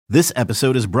This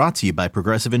episode is brought to you by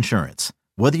Progressive Insurance.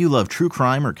 Whether you love true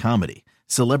crime or comedy,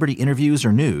 celebrity interviews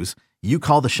or news, you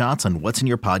call the shots on what's in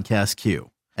your podcast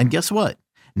queue. And guess what?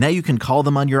 Now you can call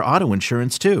them on your auto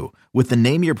insurance too with the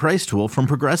Name Your Price tool from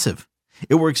Progressive.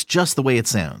 It works just the way it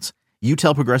sounds. You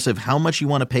tell Progressive how much you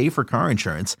want to pay for car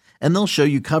insurance, and they'll show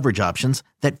you coverage options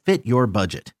that fit your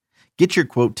budget. Get your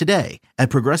quote today at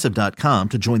Progressive.com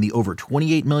to join the over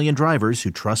 28 million drivers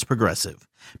who trust Progressive.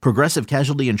 Progressive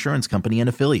Casualty Insurance Company and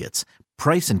Affiliates.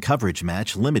 Price and coverage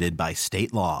match limited by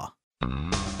state law. There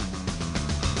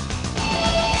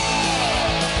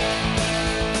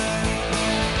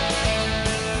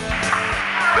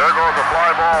goes a fly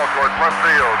ball towards left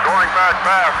field. Going back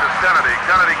fast is Kennedy.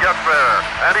 Kennedy gets there,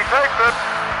 and he takes it.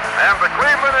 And the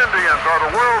Cleveland Indians are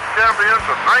the world champions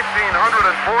of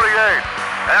 1948.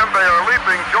 And they are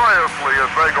leaping joyously as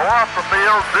they go off the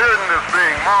field. Din is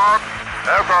being mobbed,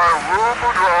 as are Rube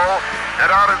Boudreau, and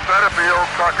out in center field,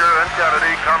 Tucker and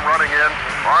Kennedy come running in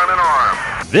arm in arm.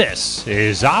 This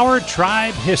is Our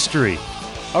Tribe History,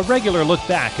 a regular look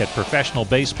back at professional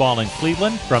baseball in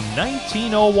Cleveland from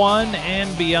 1901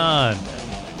 and beyond.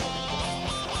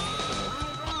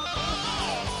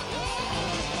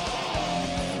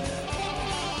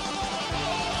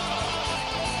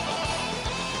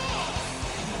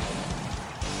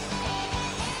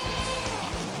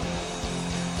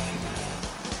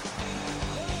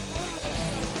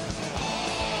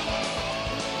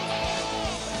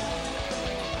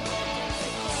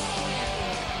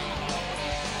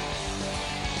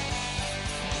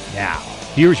 Now,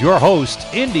 here's your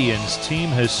host, Indians team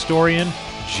historian,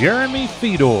 Jeremy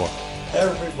Fedor.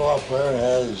 Every ball player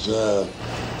has,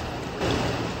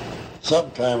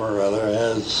 sometime or other,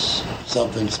 has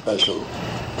something special.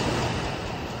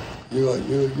 You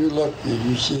look,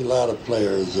 you see a lot of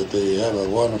players that they have a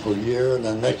wonderful year, and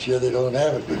then next year they don't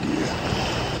have a good year.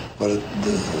 But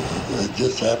it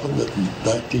just happened that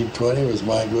 1920 was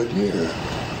my good year.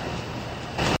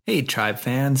 Hey Tribe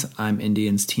fans, I'm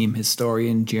Indians team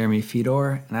historian Jeremy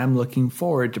Fedor, and I'm looking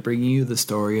forward to bringing you the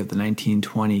story of the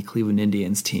 1920 Cleveland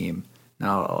Indians team.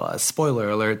 Now, spoiler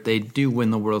alert, they do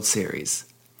win the World Series.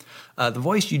 The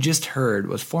voice you just heard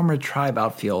was former Tribe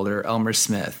outfielder Elmer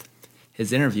Smith.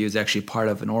 His interview is actually part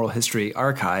of an oral history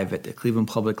archive at the Cleveland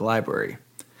Public Library.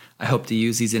 I hope to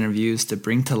use these interviews to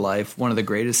bring to life one of the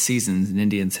greatest seasons in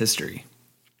Indians history.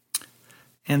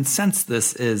 And since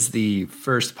this is the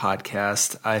first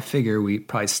podcast, I figure we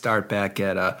probably start back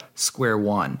at square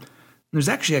one. There's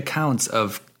actually accounts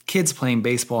of kids playing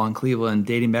baseball in Cleveland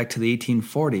dating back to the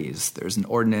 1840s. There's an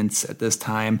ordinance at this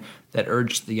time that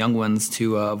urged the young ones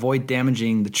to avoid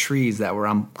damaging the trees that were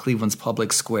on Cleveland's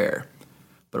public square.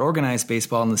 But organized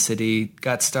baseball in the city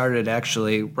got started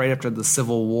actually right after the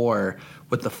Civil War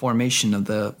with the formation of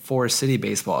the Forest City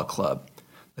Baseball Club.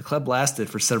 The club lasted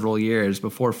for several years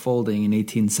before folding in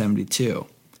 1872.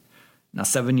 Now,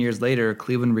 7 years later,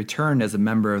 Cleveland returned as a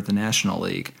member of the National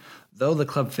League, though the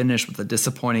club finished with a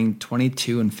disappointing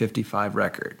 22-55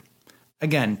 record.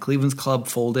 Again, Cleveland's club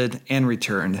folded and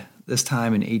returned, this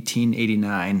time in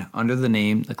 1889, under the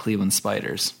name the Cleveland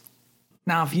Spiders.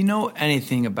 Now, if you know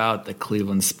anything about the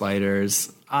Cleveland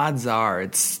Spiders, odds are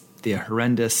it's the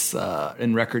horrendous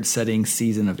and record-setting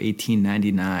season of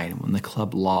 1899 when the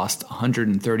club lost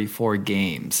 134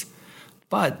 games.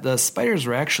 But the Spiders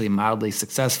were actually mildly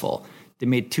successful. They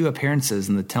made 2 appearances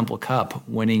in the Temple Cup,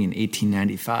 winning in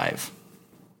 1895.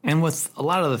 And with a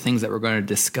lot of the things that we're going to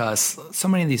discuss, so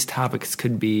many of these topics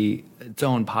could be its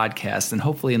own podcast, and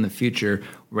hopefully in the future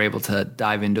we're able to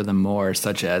dive into them more,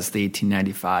 such as the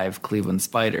 1895 Cleveland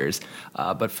Spiders.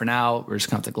 But for now, we're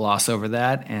just going to have to gloss over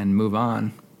that and move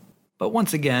on. But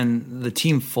once again, the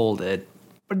team folded,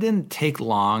 but it didn't take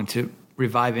long to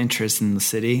revive interest in the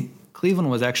city.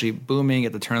 Cleveland was actually booming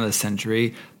at the turn of the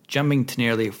century, jumping to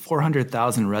nearly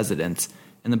 400,000 residents,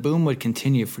 and the boom would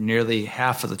continue for nearly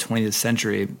half of the 20th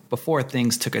century before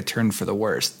things took a turn for the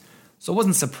worst. So it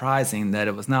wasn't surprising that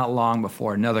it was not long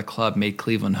before another club made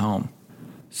Cleveland home.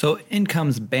 So in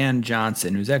comes Ban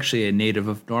Johnson, who's actually a native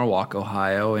of Norwalk,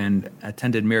 Ohio, and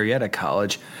attended Marietta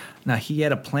College. Now, he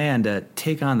had a plan to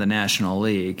take on the National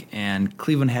League, and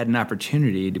Cleveland had an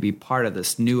opportunity to be part of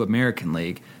this new American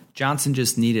League. Johnson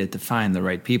just needed to find the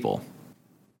right people.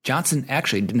 Johnson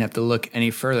actually didn't have to look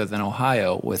any further than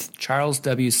Ohio. With Charles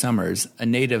W. Summers, a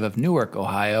native of Newark,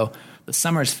 Ohio, the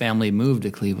Summers family moved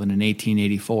to Cleveland in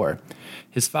 1884.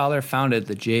 His father founded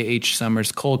the J.H.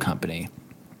 Summers Coal Company.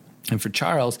 And for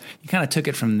Charles, he kind of took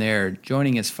it from there,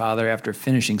 joining his father after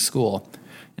finishing school.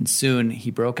 And soon he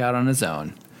broke out on his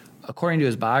own. According to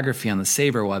his biography on the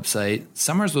Sabre website,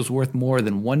 Summers was worth more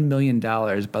than $1 million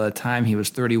by the time he was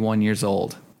 31 years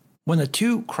old. When the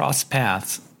two crossed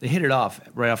paths, They hit it off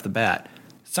right off the bat.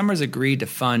 Summers agreed to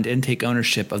fund and take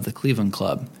ownership of the Cleveland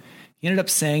Club. He ended up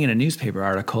saying in a newspaper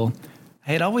article,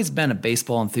 "I had always been a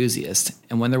baseball enthusiast,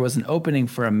 and when there was an opening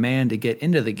for a man to get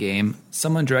into the game,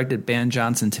 someone directed Ban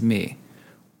Johnson to me.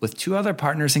 With 2 other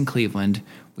partners in Cleveland,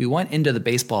 we went into the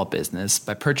baseball business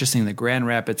by purchasing the Grand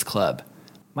Rapids Club.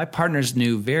 My partners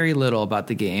knew very little about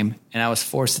the game, and I was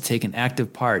forced to take an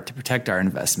active part to protect our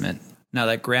investment." Now,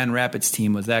 that Grand Rapids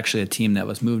team was actually a team that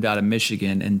was moved out of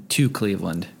Michigan and to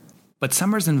Cleveland. But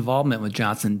Summers' involvement with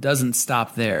Johnson doesn't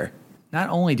stop there. Not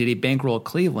only did he bankroll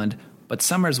Cleveland, but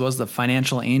Summers was the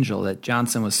financial angel that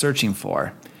Johnson was searching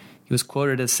for. He was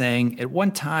quoted as saying, "At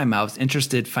one time I was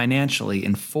interested financially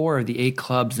in 4 of the 8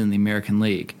 clubs in the American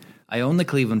League. I owned the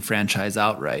Cleveland franchise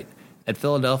outright. At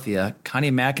Philadelphia,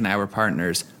 Connie Mack and I were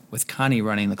partners, with Connie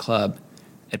running the club.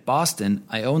 At Boston,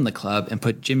 I owned the club and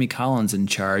put Jimmy Collins in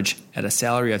charge at a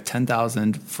salary of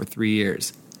 $10,000 for 3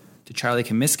 years. To Charlie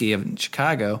Comiskey of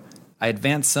Chicago, I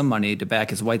advanced some money to back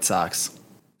his White Sox."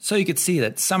 So you could see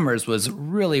that Summers was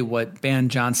really what Ban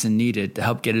Johnson needed to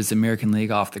help get his American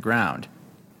League off the ground.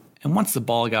 And once the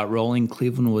ball got rolling,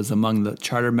 Cleveland was among the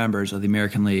charter members of the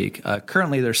American League.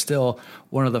 Currently, they're still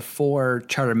one of the 4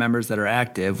 charter members that are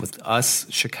active, with us,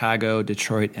 Chicago,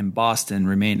 Detroit, and Boston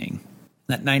remaining.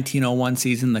 That 1901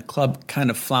 season, the club kind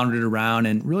of floundered around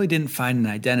and really didn't find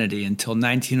an identity until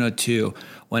 1902,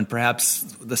 when perhaps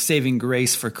the saving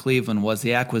grace for Cleveland was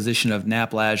the acquisition of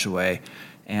Nap Lajoie.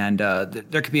 And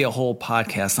there could be a whole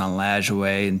podcast on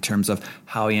Lajoie in terms of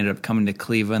how he ended up coming to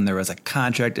Cleveland. There was a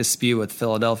contract dispute with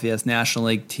Philadelphia's National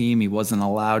League team. He wasn't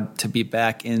allowed to be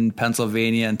back in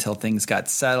Pennsylvania until things got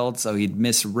settled, so he'd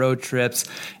miss road trips.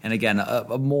 And again,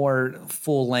 a more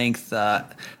full-length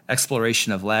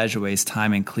exploration of Lajoie's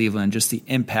time in Cleveland, just the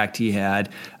impact he had,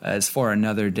 is for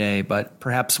another day. But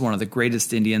perhaps one of the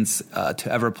greatest Indians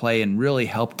to ever play, and really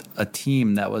helped a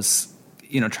team that was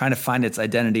trying to find its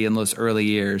identity in those early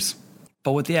years.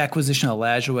 But with the acquisition of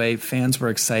Lajoie, fans were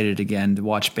excited again to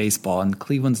watch baseball, and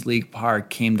Cleveland's League Park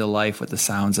came to life with the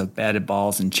sounds of batted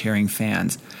balls and cheering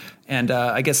fans. And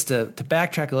I guess to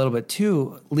backtrack a little bit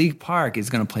too, League Park is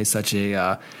going to play such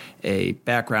a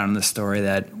background in the story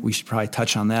that we should probably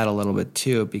touch on that a little bit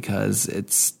too, because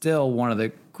it's still one of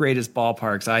the greatest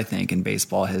ballparks, I think, in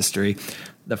baseball history.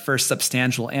 The first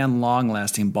substantial and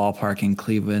long-lasting ballpark in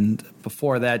Cleveland.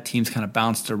 Before that, teams kind of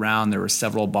bounced around. There were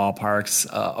several ballparks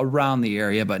around the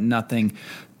area, but nothing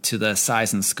to the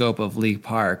size and scope of League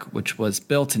Park, which was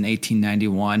built in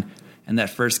 1891. And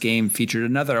that first game featured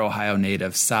another Ohio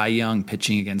native, Cy Young,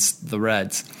 pitching against the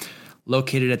Reds.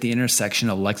 Located at the intersection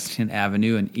of Lexington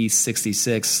Avenue and East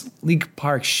 66, League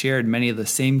Park shared many of the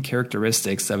same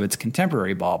characteristics of its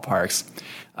contemporary ballparks.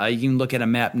 You can look at a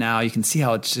map now, you can see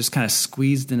how it's just kind of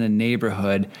squeezed in a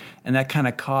neighborhood, and that kind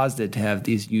of caused it to have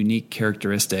these unique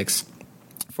characteristics.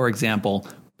 For example,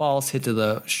 balls hit to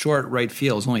the short right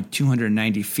field is only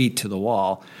 290 feet to the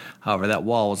wall. However, that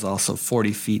wall was also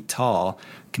 40 feet tall,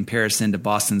 comparison to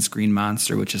Boston's Green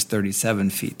Monster, which is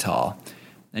 37 feet tall.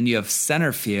 Then you have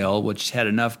center field, which had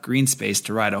enough green space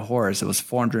to ride a horse. It was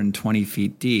 420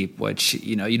 feet deep, which,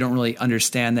 you don't really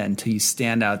understand that until you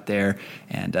stand out there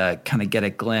and kind of get a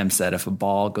glimpse that if a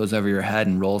ball goes over your head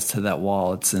and rolls to that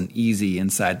wall, it's an easy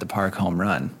inside the park home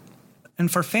run. And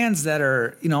for fans that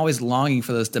are, always longing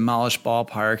for those demolished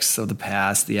ballparks of the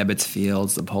past, the Ebbets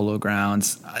Fields, the Polo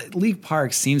Grounds, League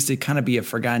Park seems to kind of be a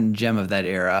forgotten gem of that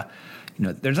era.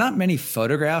 There's not many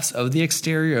photographs of the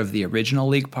exterior of the original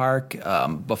League Park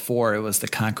before it was the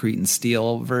concrete and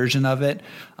steel version of it.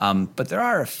 But there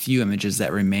are a few images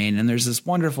that remain, and there's this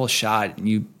wonderful shot, and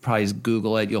you probably just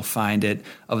Google it, you'll find it,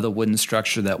 of the wooden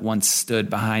structure that once stood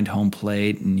behind home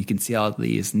plate, and you can see all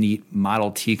these neat Model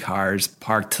T cars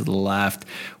parked to the left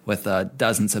with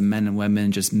dozens of men and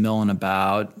women just milling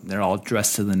about. They're all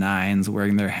dressed to the nines,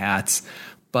 wearing their hats.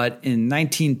 But in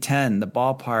 1910, the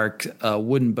ballpark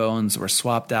wooden bones were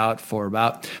swapped out for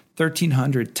about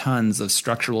 1,300 tons of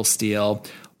structural steel,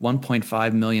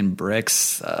 1.5 million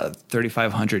bricks,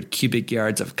 3,500 cubic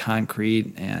yards of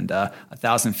concrete, and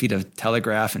 1,000 feet of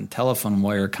telegraph and telephone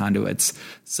wire conduits.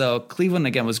 So Cleveland,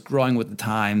 again, was growing with the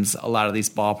times. A lot of these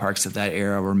ballparks of that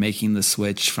era were making the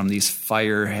switch from these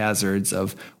fire hazards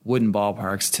of wooden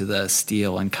ballparks to the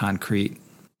steel and concrete.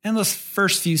 In those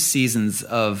first few seasons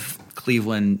of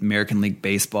Cleveland American League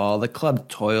Baseball, the club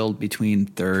toiled between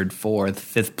 3rd, 4th,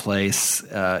 5th place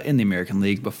in the American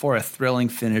League before a thrilling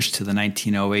finish to the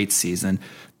 1908 season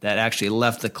that actually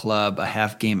left the club a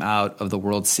half game out of the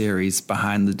World Series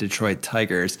behind the Detroit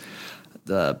Tigers.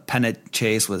 the pennant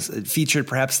chase it featured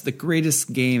perhaps the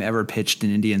greatest game ever pitched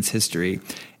in Indians history.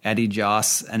 Addie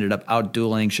Joss ended up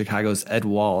outdueling Chicago's Ed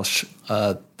Walsh.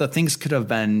 The things could have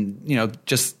been,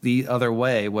 just the other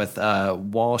way with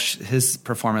Walsh. His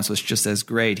performance was just as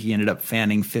great. He ended up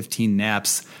fanning 15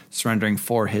 naps, surrendering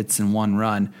 4 hits and 1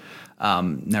 run.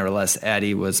 Nevertheless,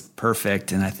 Addie was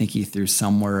perfect, and I think he threw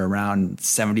somewhere around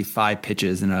 75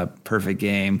 pitches in a perfect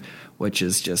game, which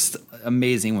is just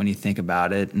amazing when you think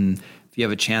about it. And if you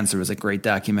have a chance, there was a great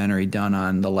documentary done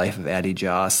on the life of Addie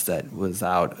Joss that was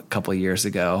out a couple of years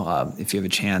ago. If you have a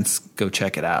chance, go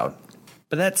check it out.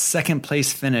 But that second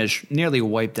place finish nearly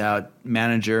wiped out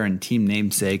manager and team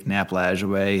namesake Nap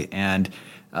Lajoie, and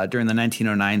during the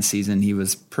 1909 season, he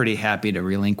was pretty happy to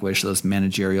relinquish those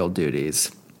managerial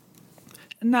duties.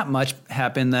 And not much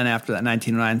happened then after that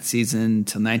 1909 season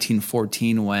until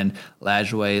 1914 when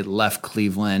Lajoie left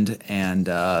Cleveland, and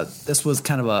this was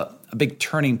kind of a big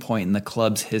turning point in the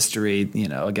club's history.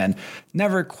 Again,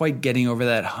 never quite getting over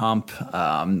that hump,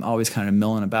 always kind of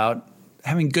milling about,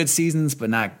 having good seasons but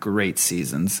not great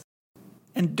seasons.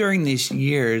 And during these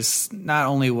years, not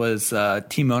only was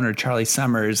team owner Charlie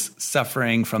Summers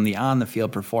suffering from the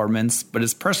on-the-field performance, but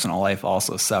his personal life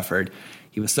also suffered.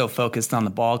 He was so focused on the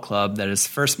ball club that his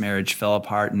first marriage fell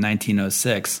apart in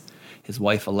 1906, his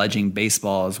wife alleging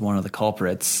baseball as one of the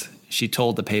culprits. She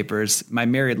told the papers, "My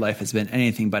married life has been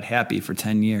anything but happy for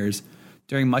 10 years.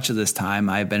 During much of this time,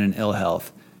 I have been in ill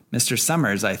health. Mr.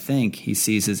 Summers, I think, he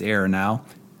sees his error now.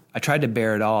 I tried to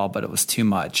bear it all, but it was too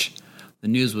much." The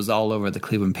news was all over the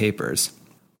Cleveland papers.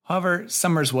 However,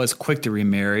 Summers was quick to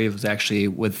remarry. It was actually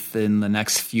within the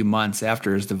next few months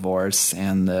after his divorce,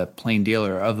 and the plain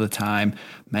dealer of the time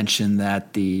mentioned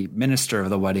that the minister of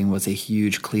the wedding was a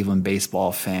huge Cleveland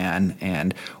baseball fan,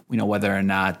 and whether or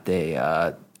not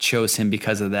they chose him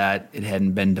because of that, it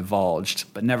hadn't been divulged.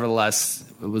 But nevertheless,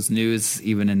 it was news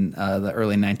even in the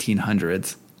early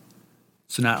 1900s.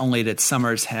 So not only did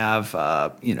Summers have,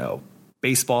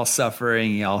 baseball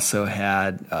suffering, he also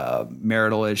had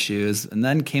marital issues. And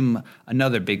then came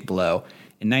another big blow.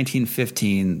 In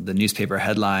 1915, the newspaper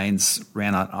headlines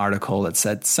ran an article that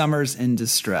said, "Summers in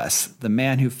distress. The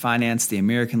man who financed the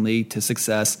American League to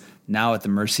success, now at the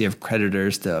mercy of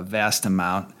creditors to a vast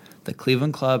amount. The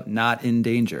Cleveland Club not in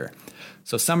danger."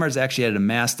 So Summers actually had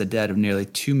amassed a debt of nearly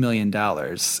 $2 million,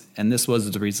 and this was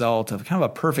the result of kind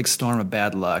of a perfect storm of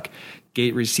bad luck.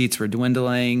 Gate receipts were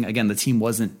dwindling. Again, the team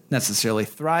wasn't necessarily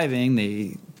thriving.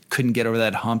 They couldn't get over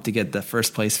that hump to get the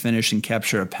first place finish and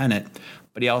capture a pennant,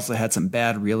 but he also had some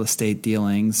bad real estate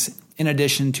dealings, in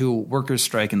addition to a workers'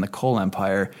 strike in the coal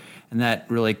empire, and that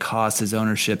really caused his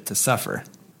ownership to suffer. And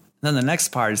then the next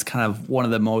part is kind of one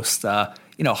of the most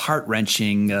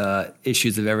heart-wrenching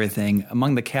issues of everything.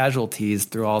 Among the casualties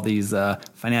through all these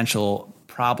financial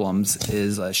problems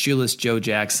is Shoeless Joe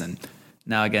Jackson.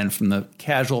 Now, again, from the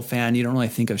casual fan, you don't really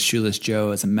think of Shoeless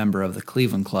Joe as a member of the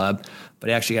Cleveland Club, but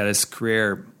he actually got his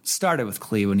career started with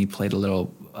Cleveland. He played a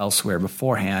little elsewhere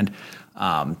beforehand,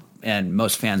 and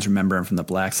most fans remember him from the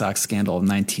Black Sox scandal of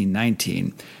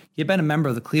 1919. He had been a member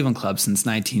of the Cleveland Club since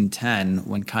 1910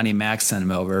 when Connie Mack sent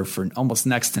him over for almost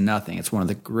next to nothing. It's one of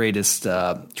the greatest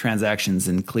transactions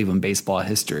in Cleveland baseball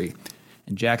history.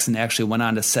 And Jackson actually went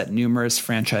on to set numerous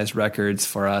franchise records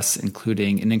for us,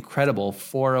 including an incredible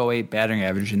 .408 batting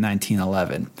average in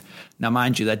 1911. Now,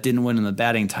 mind you, that didn't win him the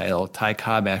batting title. Ty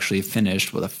Cobb actually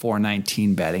finished with a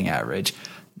 .419 batting average.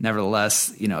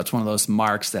 Nevertheless, it's one of those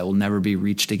marks that will never be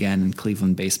reached again in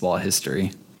Cleveland baseball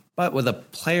history. But with a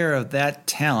player of that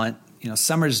talent,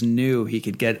 Summers knew he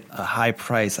could get a high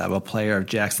price out of a player of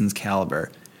Jackson's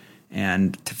caliber.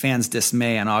 And to fans'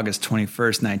 dismay, on August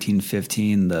 21st,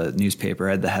 1915, the newspaper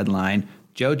had the headline,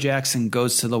 "Joe Jackson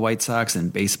goes to the White Sox in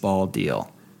baseball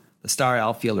deal." The star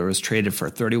outfielder was traded for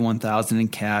 $31,000 in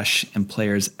cash and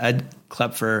players Ed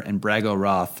Klepfer and Brago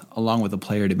Roth, along with a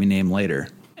player to be named later.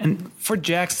 And for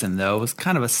Jackson, though, it was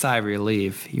kind of a sigh of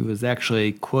relief. He was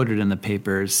actually quoted in the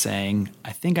papers saying,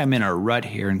 "I think I'm in a rut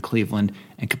here in Cleveland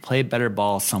and could play better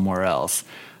ball somewhere else."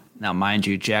 Now, mind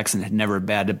you, Jackson had never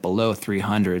batted below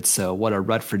 300, so what a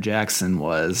rut for Jackson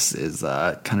is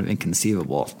kind of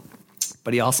inconceivable.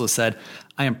 But he also said,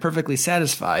 "I am perfectly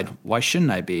satisfied. Why shouldn't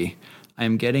I be? I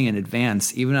am getting an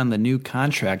advance even on the new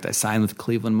contract I signed with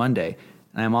Cleveland Monday,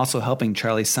 and I am also helping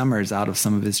Charlie Summers out of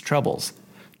some of his troubles.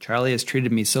 Charlie has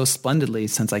treated me so splendidly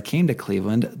since I came to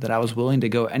Cleveland that I was willing to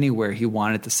go anywhere he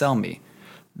wanted to sell me.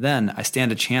 Then I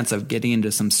stand a chance of getting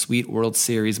into some sweet World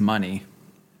Series money."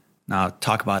 Now,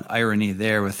 talk about irony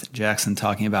there with Jackson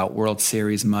talking about World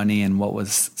Series money and what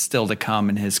was still to come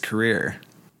in his career.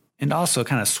 And also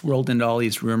kind of swirled into all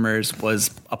these rumors was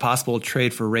a possible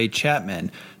trade for Ray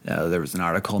Chapman. There was an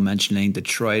article mentioning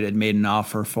Detroit had made an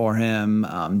offer for him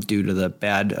due to the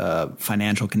bad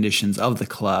financial conditions of the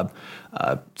club.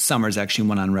 Summers actually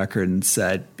went on record and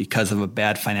said, because of a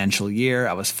bad financial year,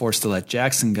 I was forced to let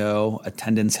Jackson go.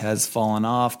 Attendance has fallen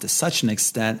off to such an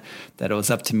extent that it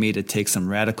was up to me to take some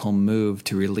radical move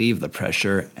to relieve the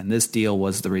pressure, and this deal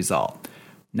was the result.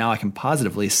 Now I can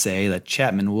positively say that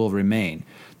Chapman will remain.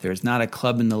 There is not a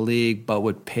club in the league but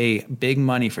would pay big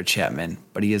money for Chapman,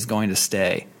 but he is going to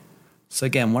stay. So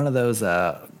again, one of those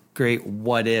great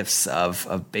what-ifs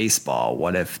of baseball.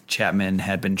 What if Chapman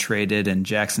had been traded and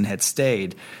Jackson had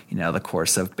stayed? The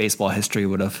course of baseball history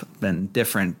would have been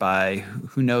different by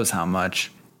who knows how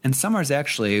much. And Summers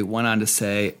actually went on to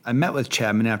say, I met with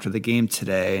Chapman after the game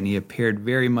today, and he appeared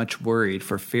very much worried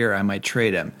for fear I might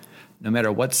trade him. No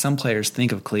matter what some players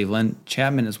think of Cleveland,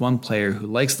 Chapman is one player who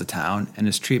likes the town and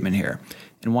his treatment here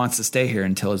and wants to stay here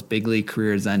until his big league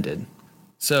career is ended.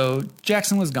 So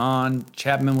Jackson was gone,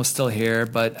 Chapman was still here,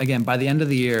 but again, by the end of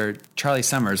the year, Charlie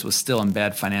Summers was still in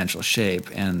bad financial shape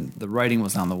and the writing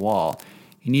was on the wall.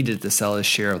 He needed to sell his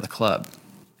share of the club.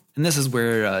 And this is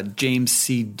where James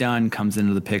C. Dunn comes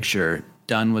into the picture.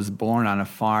 Dunn was born on a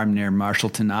farm near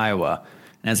Marshallton, Iowa.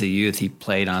 And as a youth, he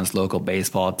played on his local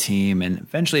baseball team and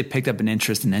eventually picked up an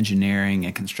interest in engineering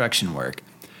and construction work.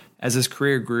 As his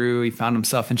career grew, he found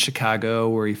himself in Chicago,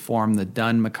 where he formed the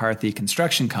Dunn McCarthy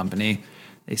Construction Company.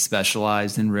 They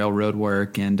specialized in railroad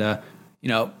work. And, the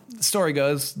story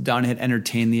goes, Dunn had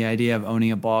entertained the idea of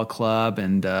owning a ball club,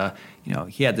 and,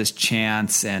 he had this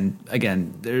chance. And,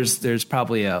 again, there's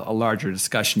probably a larger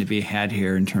discussion to be had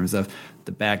here in terms of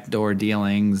the backdoor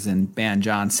dealings and Ban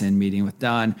Johnson meeting with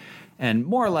Dunn. And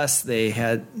more or less,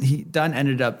 Dunn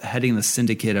ended up heading the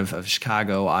syndicate of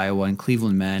Chicago, Iowa, and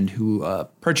Cleveland men who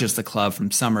purchased the club from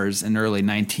Summers in early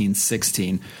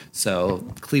 1916. So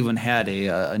Cleveland had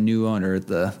a new owner at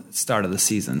the start of the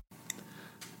season.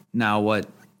 Now, what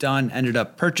Dunn ended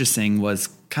up purchasing was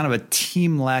kind of a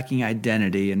team lacking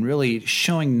identity and really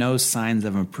showing no signs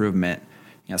of improvement.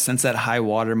 Since that high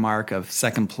water mark of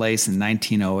second place in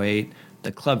 1908,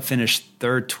 the club finished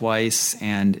third twice,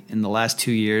 and in the last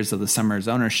 2 years of the Summers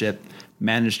ownership,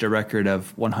 managed a record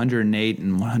of 108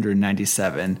 and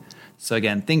 197. So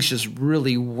again, things just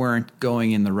really weren't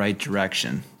going in the right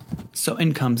direction. So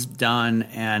in comes Dunn,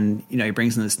 and he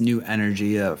brings in this new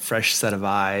energy, a fresh set of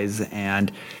eyes,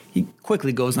 and he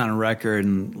quickly goes on record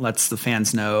and lets the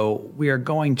fans know, we are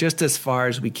going just as far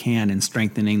as we can in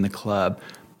strengthening the club.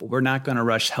 But we're not going to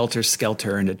rush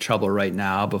helter-skelter into trouble right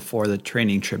now before the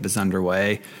training trip is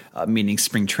underway, meaning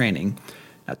spring training.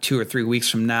 Now, 2 or 3 weeks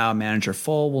from now, Manager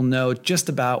Full will know just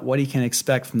about what he can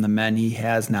expect from the men he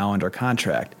has now under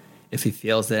contract. If he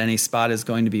feels that any spot is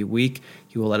going to be weak,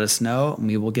 he will let us know, and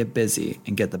we will get busy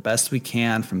and get the best we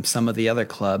can from some of the other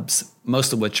clubs,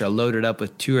 most of which are loaded up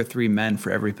with 2 or 3 men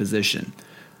for every position.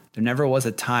 There never was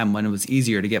a time when it was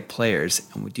easier to get players,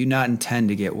 and we do not intend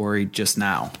to get worried just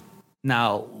now.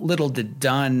 Now, little did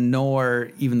Dunn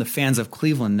nor even the fans of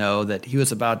Cleveland know that he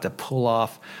was about to pull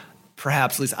off,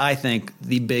 perhaps, at least I think,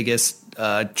 the biggest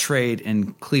trade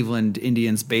in Cleveland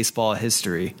Indians baseball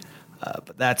history.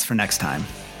 But that's for next time.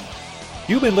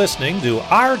 You've been listening to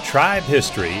Our Tribe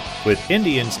History with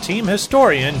Indians team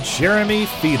historian Jeremy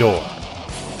Fedor.